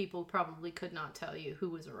majority of people probably could not tell you who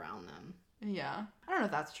was around them. Yeah. I don't know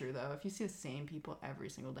if that's true, though. If you see the same people every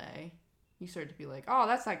single day, you start to be like, oh,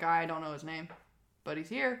 that's that guy. I don't know his name, but he's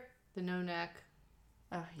here. The no-neck,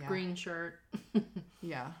 yeah. green shirt.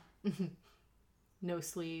 Yeah. No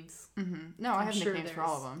sleeves. Mm-hmm. No, I have nicknames for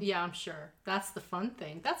all of them. Yeah, I'm sure. That's the fun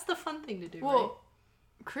thing. That's the fun thing to do, well, right?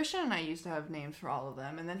 Christian and I used to have names for all of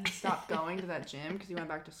them, and then he stopped going to that gym because he went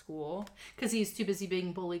back to school. Because he's too busy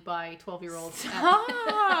being bullied by 12-year-olds.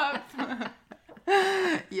 Stop!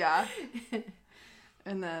 Yeah.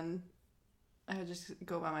 And then I would just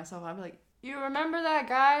go by myself. I'd be like, you remember that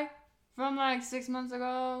guy from like 6 months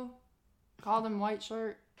ago? Called him white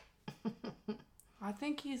shirt. I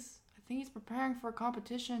think he's preparing for a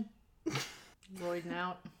competition. Roiding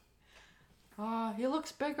out. He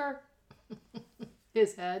looks bigger.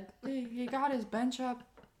 His head. He got his bench up.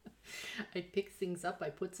 I pick things up, I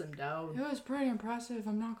put some down. It was pretty impressive,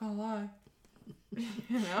 I'm not gonna lie.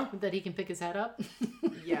 You know? That he can pick his head up?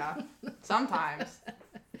 Yeah. Sometimes.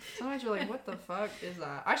 Sometimes you're like, what the fuck is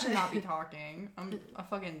that? I should not be talking. I'm a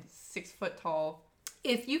fucking 6 foot tall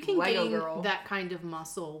If you can Lego gain girl. that kind of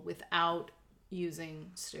muscle without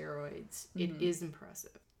using steroids, it is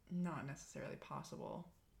impressive. Not necessarily possible.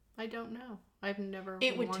 I don't know. I've never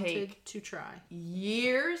Would wanted take to try.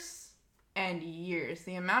 Years and years.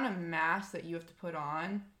 The amount of mass that you have to put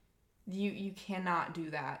on, you cannot do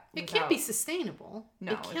that. It can't be sustainable.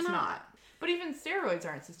 No, it's not. But even steroids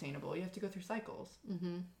aren't sustainable. You have to go through cycles.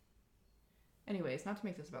 Mm-hmm. Anyways, not to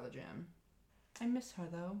make this about the gym. I miss her,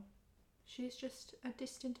 though. She's just a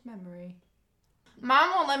distant memory.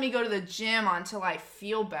 Mom won't let me go to the gym until I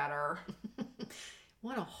feel better.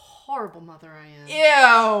 What a horrible mother I am.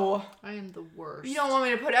 Ew! I am the worst. You don't want me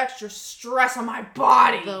to put extra stress on my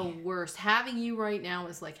body. The worst. Having you right now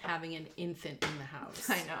is like having an infant in the house.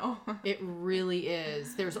 I know. It really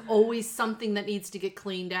is. There's always something that needs to get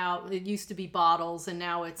cleaned out. It used to be bottles, and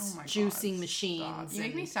now it's juicing machines. Stop. You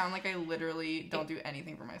make me sound like I literally don't do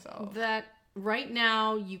anything for myself. That right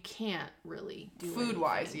now you can't really do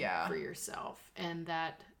food-wise, yeah, for yourself, and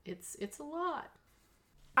that it's a lot.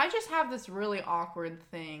 I just have this really awkward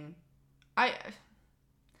thing. I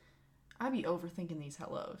be overthinking these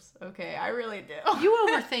hellos. Okay, I really do. You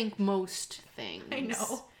overthink most things. I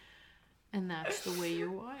know. And that's the way you're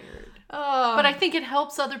wired. But I think it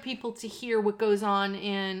helps other people to hear what goes on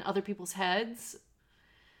in other people's heads.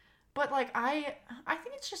 But like I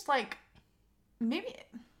think it's just like maybe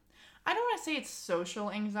I don't want to say it's social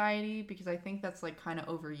anxiety because I think that's like kind of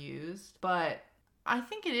overused, but I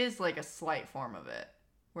think it is like a slight form of it.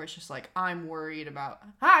 Where it's just like, I'm worried about,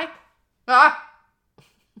 hi,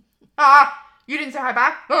 You didn't say hi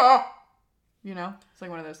back. Ah! You know, it's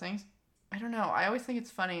like one of those things. I don't know. I always think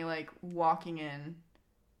it's funny, like, walking in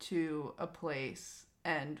to a place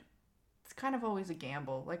and it's kind of always a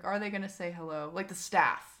gamble. Like, are they going to say hello? Like the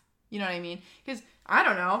staff. You know what I mean? Because, I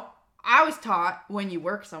don't know. I was taught when you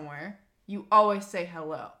work somewhere, you always say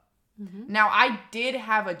hello. Mm-hmm. Now, I did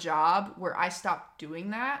have a job where I stopped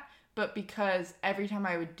doing that, but because every time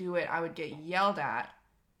I would do it, I would get yelled at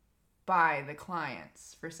by the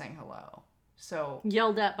clients for saying hello. So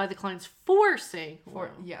yelled at by the clients for saying hello.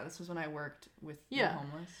 This was when I worked with the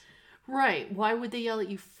homeless. Right. Why would they yell at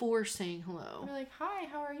you for saying hello? They're like, hi,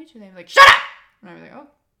 how are you today? I'm like, shut up! And I'd be like, oh,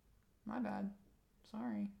 my bad.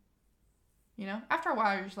 Sorry. You know? After a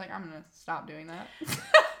while, you're just like, I'm going to stop doing that.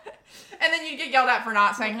 And then you get yelled at for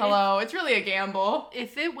not saying hello. It's really a gamble.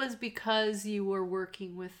 If it was because you were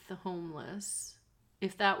working with the homeless,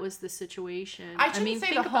 if that was the situation. I shouldn't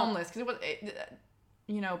say the homeless, because it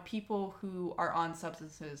was... people who are on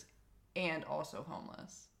substances and also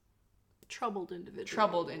homeless. Troubled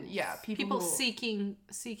individuals. People who...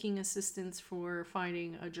 seeking assistance for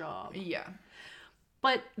finding a job. Yeah.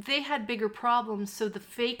 But they had bigger problems, so the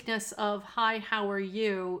fakeness of, hi, how are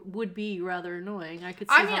you, would be rather annoying. I could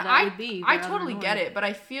see how that would be. I totally get it, but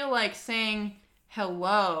I feel like saying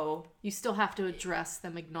hello... You still have to address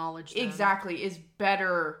them, acknowledge them. Exactly, is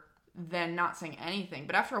better than not saying anything.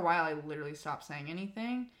 But after a while, I literally stopped saying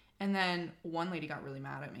anything. And then one lady got really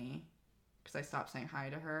mad at me because I stopped saying hi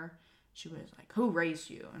to her. She was like, who raised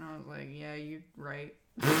you? And I was like, yeah, you're right.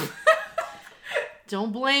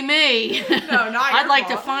 Don't blame me. No, not your I'd like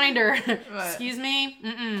fault. to find her. But, excuse me?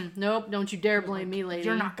 Mm-mm. Nope, don't you dare blame me, lady.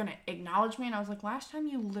 You're not going to acknowledge me? And I was like, last time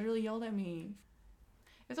you literally yelled at me.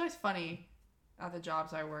 It's always funny at the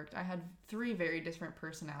jobs I worked. I had 3 very different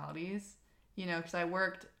personalities. You know, because I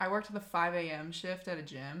worked the 5 a.m. shift at a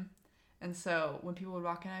gym. And so when people would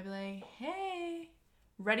walk in, I'd be like, hey,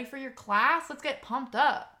 ready for your class? Let's get pumped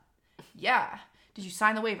up. Yeah. Did you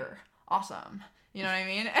sign the waiver? Awesome. You know what I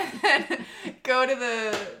mean? And then go to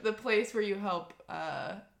the place where you help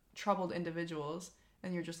troubled individuals.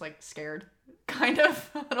 And you're just like scared, kind of,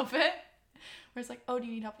 a little bit. Where it's like, oh, do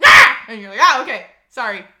you need help? And you're like, okay,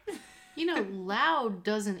 sorry. You know, loud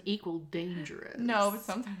doesn't equal dangerous. No, but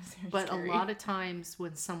sometimes they're scary. A lot of times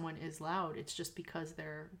when someone is loud, it's just because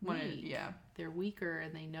they're weak. Yeah. They're weaker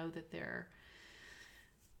and they know that they're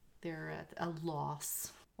at a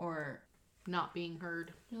loss. Or not being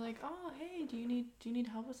heard. You're like, oh, hey, do you need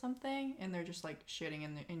help with something? And they're just like shitting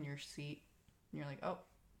in your seat. And you're like, oh,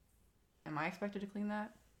 am I expected to clean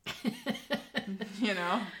that? You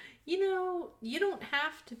know? You know, you don't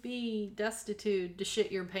have to be destitute to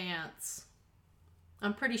shit your pants.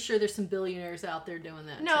 I'm pretty sure there's some billionaires out there doing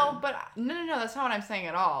that. No, too. but no, that's not what I'm saying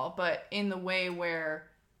at all. But in the way where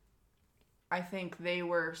I think they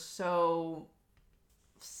were so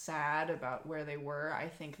sad about where they were, I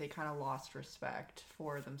think they kind of lost respect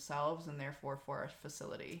for themselves and therefore for a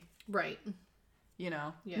facility. Right. You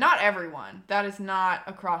know? Yeah. Not everyone. That is not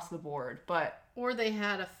across the board, but... Or they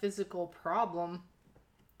had a physical problem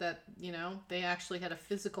that, you know, they actually had a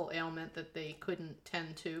physical ailment that they couldn't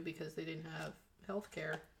tend to because they didn't have health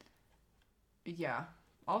care. Yeah,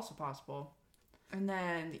 also possible. And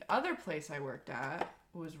then the other place I worked at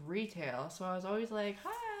was retail, so I was always like,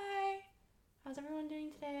 hi, how's everyone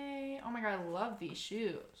doing today? Oh my god, I love these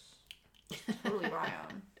shoes. Totally buy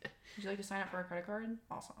them. Would you like to sign up for a credit card?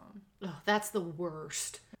 Awesome. Oh, that's the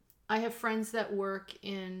worst. I have friends that work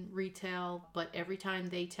in retail, but every time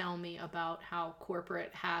they tell me about how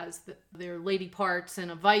corporate has their lady parts and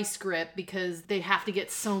a vice grip because they have to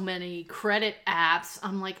get so many credit apps,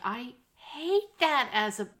 I'm like, I hate that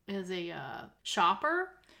as a shopper.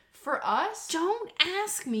 For us, don't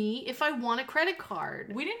ask me if I want a credit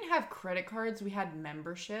card. We didn't have credit cards. We had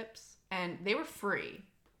memberships, and they were free.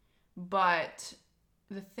 But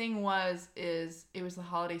the thing is it was the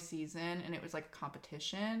holiday season, and it was like a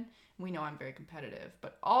competition. We know I'm very competitive,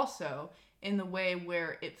 but also in the way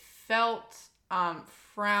where it felt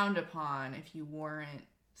frowned upon if you weren't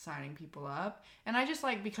signing people up. And I just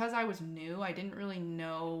because I was new, I didn't really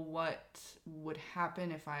know what would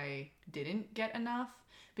happen if I didn't get enough.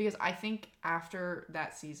 Because I think after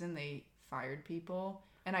that season, they fired people,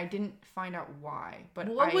 and I didn't find out why. But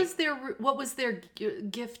what was their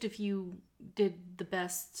gift if you did the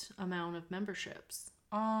best amount of memberships?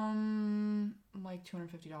 Like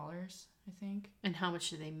 $250, I think. And how much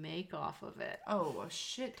do they make off of it? Oh, a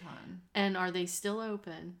shit ton. And are they still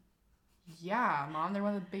open? Yeah, Mom, they're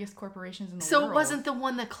one of the biggest corporations in the world. So it wasn't the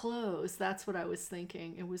one that closed. That's what I was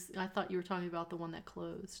thinking. I thought you were talking about the one that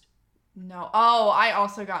closed. No. Oh, I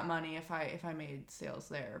also got money if I made sales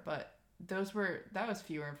there, but that was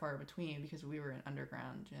fewer and far between because we were an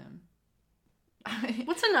underground gym.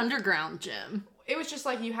 What's an underground gym? It was just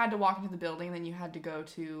like you had to walk into the building and then you had to go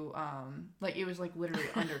to like it was like literally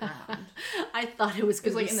underground. I thought it was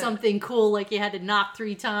going to be something cool, like you had to knock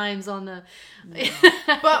 3 times on the... No.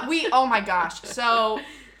 But oh my gosh. So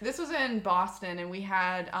this was in Boston and we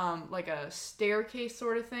had like a staircase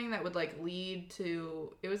sort of thing that would like lead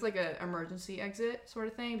to, it was like an emergency exit sort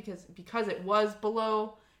of thing because it was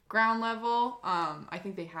below ground level. I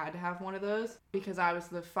think they had to have one of those because I was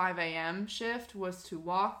the 5 a.m. shift was to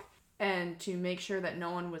walk and to make sure that no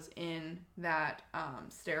one was in that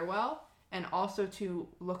stairwell, and also to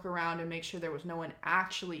look around and make sure there was no one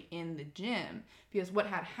actually in the gym. Because what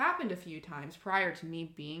had happened a few times prior to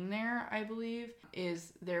me being there, I believe,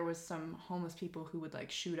 is there was some homeless people who would like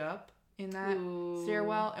shoot up in that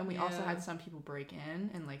stairwell, and we also had some people break in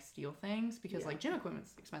and like steal things because like gym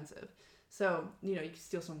equipment's expensive. So, you know, you can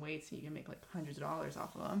steal some weights and you can make like hundreds of dollars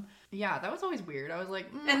off of them. Yeah, that was always weird. I was like...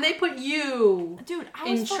 And they put you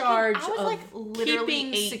in charge of like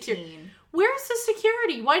keeping 18. security. Where's the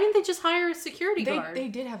security? Why didn't they just hire a security guard? They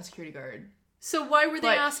did have a security guard. So why were they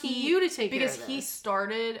asking you to take care of this? Because he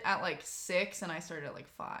started at like 6 and I started at like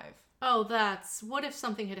 5. Oh, what if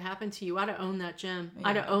something had happened to you? I'd have owned that gym. Yeah.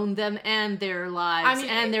 I'd have owned them and their lives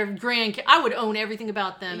and their grandkids. I would own everything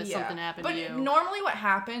about them if something happened to you. But normally what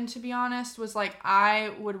happened, to be honest, was like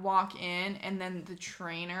I would walk in and then the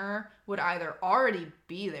trainer would either already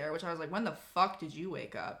be there, which I was like, when the fuck did you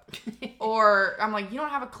wake up? Or I'm like, you don't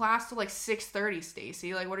have a class till like 6:30,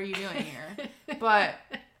 Stacy. Like, what are you doing here? But...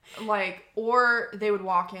 like, or they would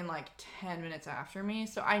walk in like 10 minutes after me.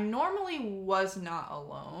 So I normally was not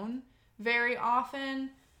alone very often.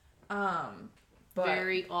 But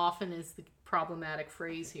very often is the problematic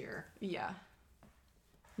phrase here. Yeah.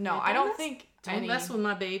 No, I don't think don't mess with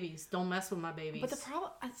my babies. Don't mess with my babies. But the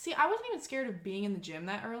problem, see, I wasn't even scared of being in the gym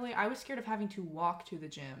that early. I was scared of having to walk to the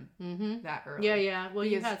gym that early. Yeah. Well,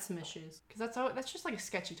 you had some issues. Because that's just like a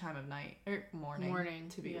sketchy time of night or morning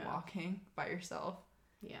to be walking by yourself.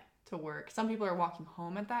 Yeah. To work. Some people are walking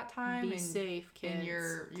home at that time. Be safe, kids. And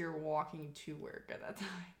you're walking to work at that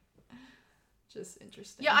time. Just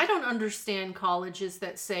interesting. Yeah, I don't understand colleges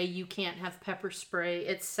that say you can't have pepper spray,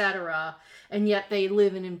 etc., and yet they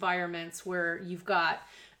live in environments where you've got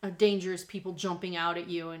dangerous people jumping out at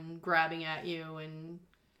you and grabbing at you and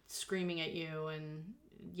screaming at you, and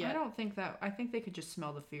I don't think that. I think they could just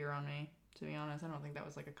smell the fear on me. To be honest, I don't think that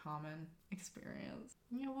was like a common experience.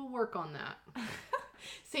 Yeah, we'll work on that.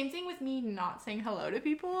 Same thing with me not saying hello to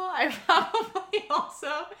people. I probably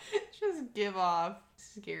also just give off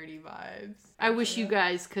scaredy vibes. I wish you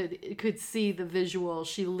guys could see the visual.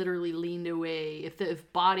 She literally leaned away.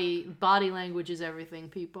 If body language is everything,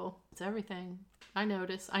 people, it's everything. I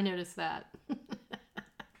notice that.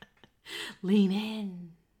 Lean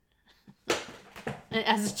in.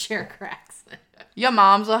 As a chair cracks. Your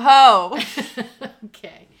mom's a hoe.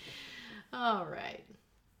 Okay. All right.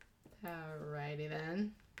 Alrighty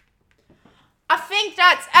then. I think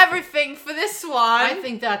that's everything for this one. I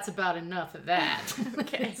think that's about enough of that.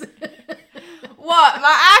 Okay. What?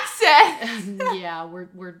 My accent? Yeah,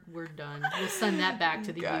 we're done. We'll send that back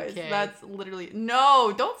to the Guys, UK. That's literally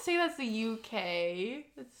no. Don't say that's the UK.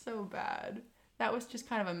 That's so bad. That was just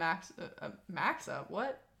kind of a max up.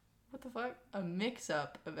 What the fuck? A mix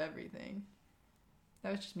up of everything.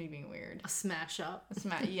 That was just me being weird. A smash up.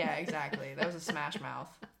 Yeah, exactly. That was a smash mouth.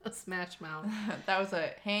 A smash mouth. That was a,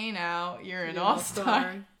 hey now, you're an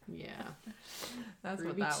all-star. Yeah. That's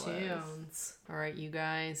Ruby what that tunes. was. All right, you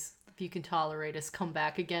guys. If you can tolerate us, come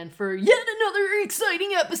back again for yet another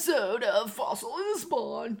exciting episode of Fossil in the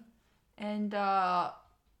Spawn. And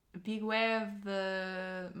beware of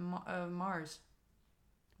the Mars.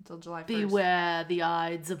 Until July 1st. Beware the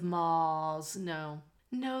Ides of Mars.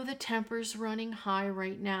 No, the temper's running high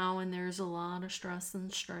right now, and there's a lot of stress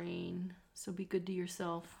and strain. So be good to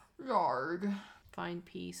yourself. Yarg. Find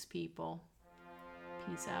peace, people.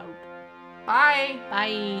 Peace out. Bye.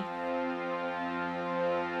 Bye.